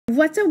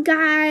What's up,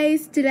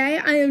 guys? Today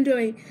I am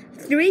doing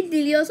 3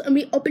 videos on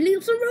me opening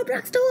some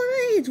Roblox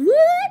toys.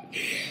 What?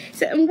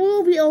 So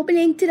we'll be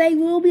opening the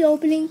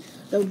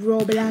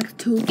Roblox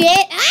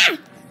toolkit.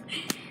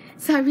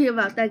 Sorry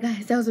about that,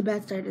 guys. That was a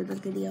bad start of the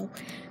video.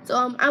 So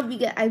I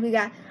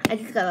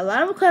just got a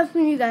lot of requests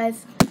from you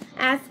guys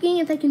asking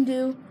if I can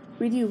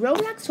review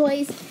Roblox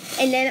toys,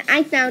 and then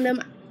I found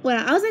them when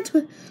I was at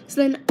Twitter.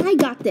 So then I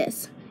got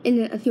this and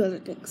then a few other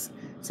things.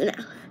 So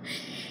now,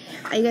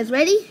 are you guys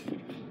ready?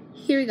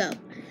 Here we go.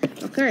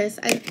 Of course,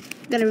 I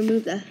gotta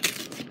remove the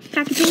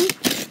packaging.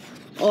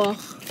 Oh.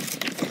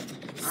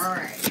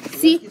 Alright.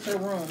 See? Let's get your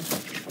room.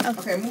 Oh.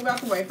 Okay, move out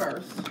the way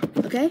first.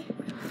 Okay.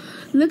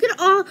 Look at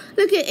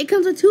it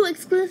comes with 2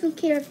 exclusive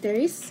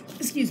characters.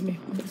 Excuse me.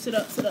 Sit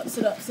up.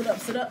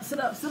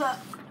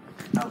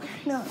 Okay.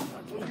 No.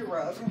 Move your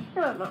rug.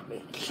 No, I'm not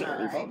being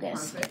really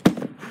focused. Perfect.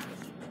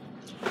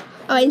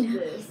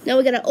 Alright, now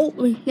we're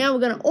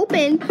gonna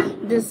open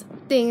this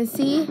thing and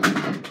see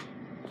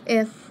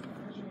if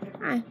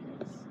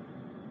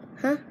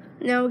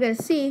now we're gonna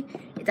see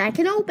if I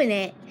can open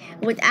it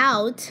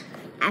without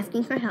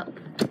asking for help.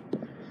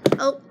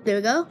 Oh, there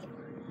we go.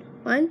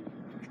 1.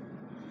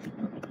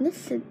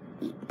 This should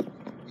be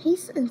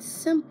nice and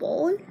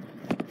simple.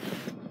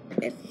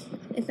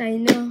 If I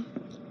know.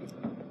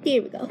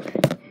 There we go.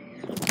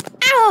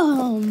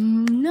 Oh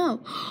no.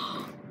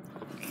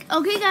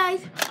 Okay,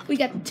 guys, we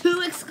got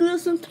 2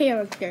 exclusive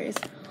characters.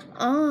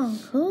 Oh,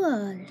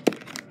 cool.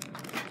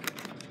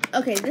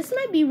 Okay, this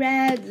might be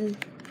red.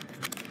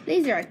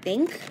 These are, I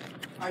think.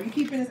 Are you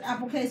keeping this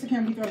apple case or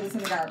can we throw this in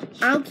the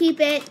garbage? I'll keep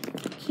it.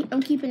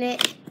 I'm keeping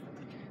it.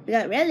 We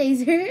got red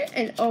laser,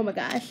 and oh my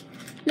gosh,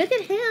 look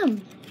at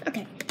him.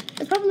 Okay,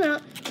 let's pop him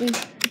out.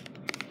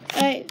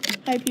 Hi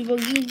people,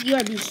 you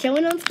are be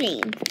showing on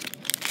screen.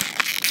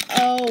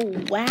 Oh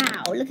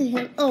wow, look at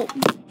him. Oh,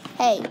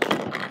 hey,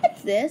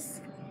 what's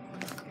this?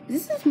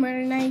 Is this a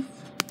murder knife?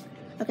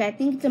 Okay, I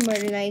think it's a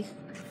murder knife.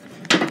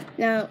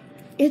 Now,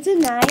 it's a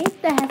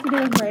knife that has to do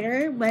with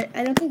murder, but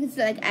I don't think it's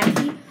like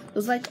actually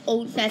those like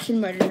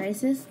old-fashioned murder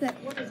knives.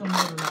 What is a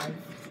murder knife?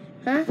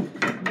 Huh?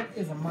 What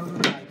is a murder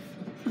knife?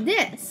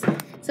 This.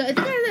 So if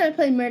you guys ever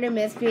play Murder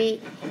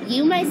Mystery,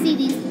 you might see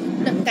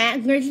the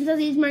fat versions of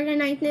these murder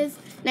knives.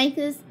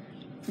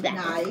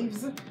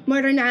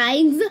 Murder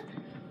knives.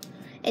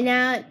 And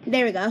now,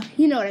 there we go.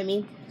 You know what I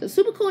mean. So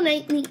super cool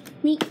knife.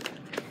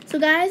 So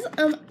guys,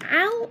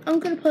 I'm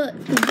gonna put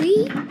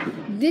 3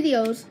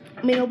 videos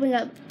opening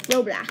up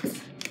Roblox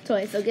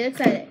toys. So get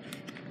excited.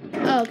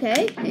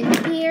 Okay,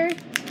 and here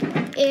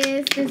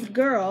is this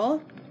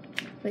girl,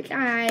 which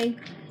I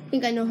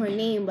think I know her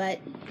name, but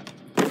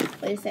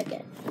wait a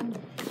second.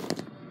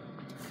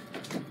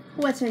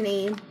 What's her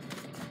name?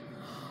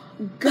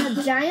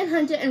 Giant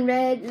Hunter and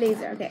Red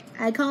Laser. Okay,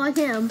 I call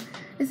him.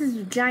 This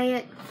is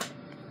Giant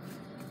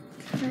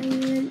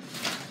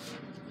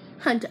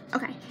Hunter.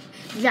 Okay.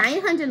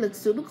 Giant Hunter looks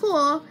super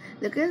cool.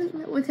 Look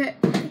at with her.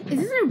 Is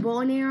this her bow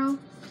and arrow?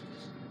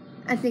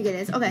 I think it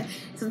is. Okay,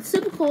 so it's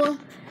super cool.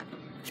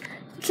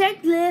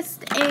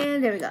 Checklist,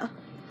 and there we go.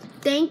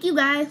 Thank you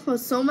guys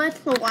so much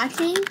for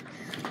watching,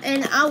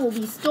 and I will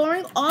be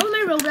storing all of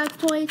my Roblox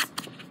toys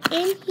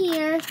in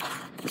here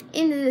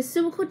in the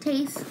super cool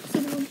case, so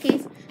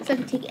I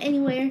can take it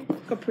anywhere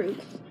for proof.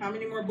 How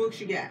many more books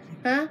you got?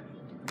 Huh?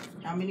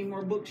 How many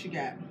more books you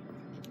got?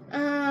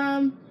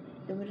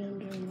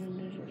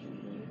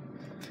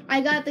 I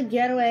got the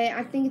Getaway.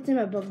 I think it's in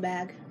my book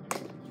bag.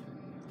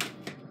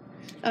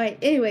 Alright,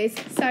 anyways,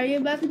 sorry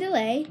about the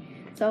delay.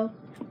 So,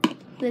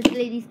 let's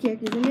lay these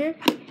characters in there.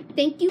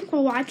 Thank you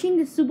for watching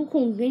this super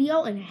cool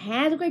video, and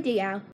have a great day, y'all.